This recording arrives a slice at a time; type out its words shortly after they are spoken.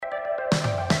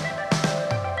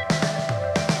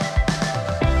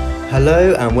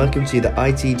Hello and welcome to the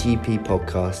ITGP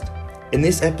podcast. In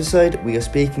this episode, we are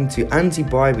speaking to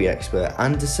anti-bribery expert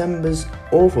and December's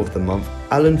Author of the Month,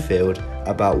 Alan Field,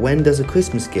 about when does a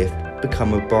Christmas gift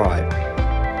become a bribe.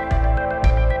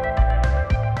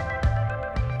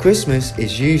 Christmas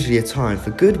is usually a time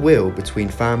for goodwill between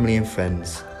family and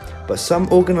friends, but some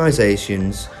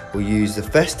organisations will use the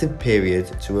festive period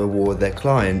to reward their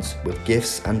clients with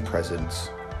gifts and presents.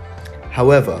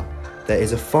 However, there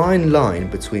is a fine line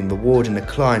between rewarding a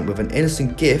client with an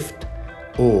innocent gift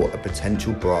or a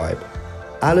potential bribe.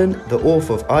 Alan, the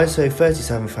author of ISO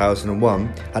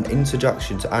 37001, An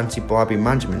Introduction to Anti-Bribery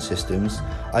Management Systems,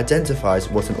 identifies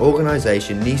what an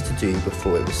organisation needs to do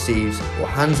before it receives or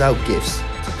hands out gifts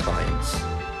to clients.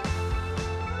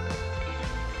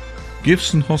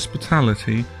 Gifts and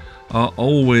hospitality are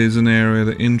always an area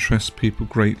that interests people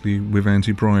greatly with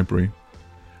anti-bribery.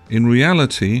 In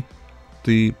reality,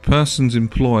 the person's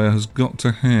employer has got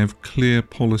to have clear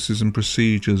policies and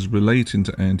procedures relating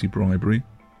to anti-bribery,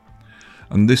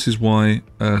 and this is why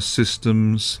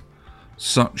systems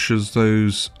such as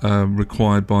those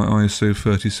required by ISO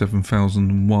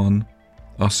 37001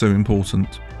 are so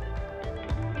important.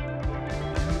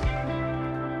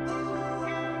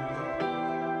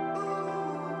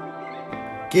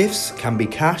 Gifts can be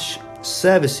cash,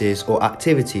 services or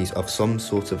activities of some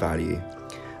sort of value.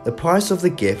 The price of the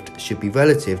gift should be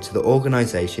relative to the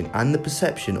organisation and the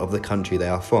perception of the country they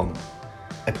are from.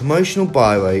 A promotional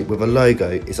biro with a logo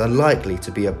is unlikely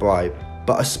to be a bribe,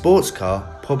 but a sports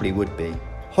car probably would be.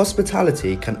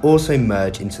 Hospitality can also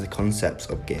merge into the concepts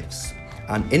of gifts.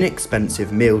 An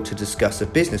inexpensive meal to discuss a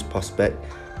business prospect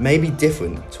may be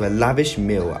different to a lavish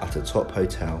meal at a top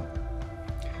hotel.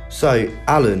 So,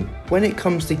 Alan, when it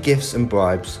comes to gifts and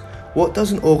bribes, what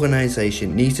does an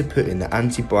organisation need to put in the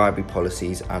anti-bribery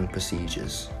policies and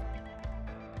procedures?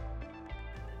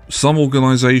 Some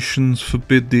organisations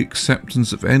forbid the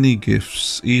acceptance of any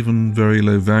gifts, even very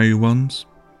low value ones.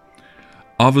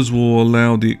 Others will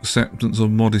allow the acceptance of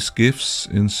modest gifts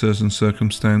in certain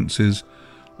circumstances,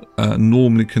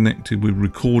 normally connected with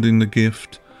recording the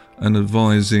gift and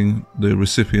advising the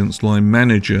recipient's line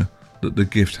manager that the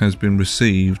gift has been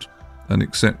received and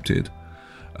accepted.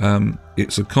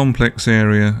 It's a complex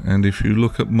area, and if you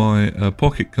look at my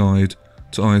pocket guide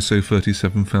to ISO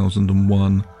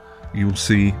 37001, you'll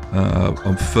see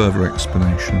a further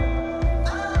explanation.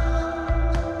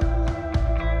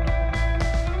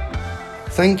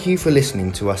 Thank you for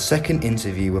listening to our second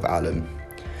interview with Alan.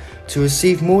 To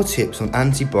receive more tips on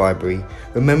anti-bribery,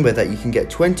 remember that you can get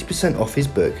 20% off his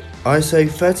book, ISO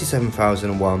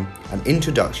 37001, An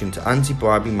Introduction to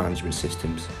Anti-Bribery Management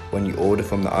Systems, when you order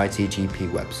from the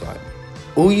ITGP website.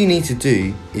 All you need to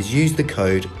do is use the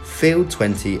code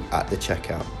FIELD20 at the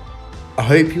checkout. I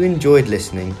hope you enjoyed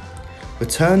listening.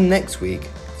 Return next week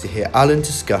to hear Alan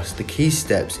discuss the key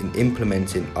steps in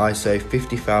implementing ISO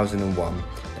 50001,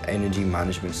 the Energy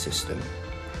Management System.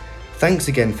 Thanks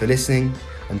again for listening,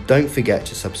 and don't forget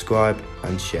to subscribe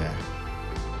and share.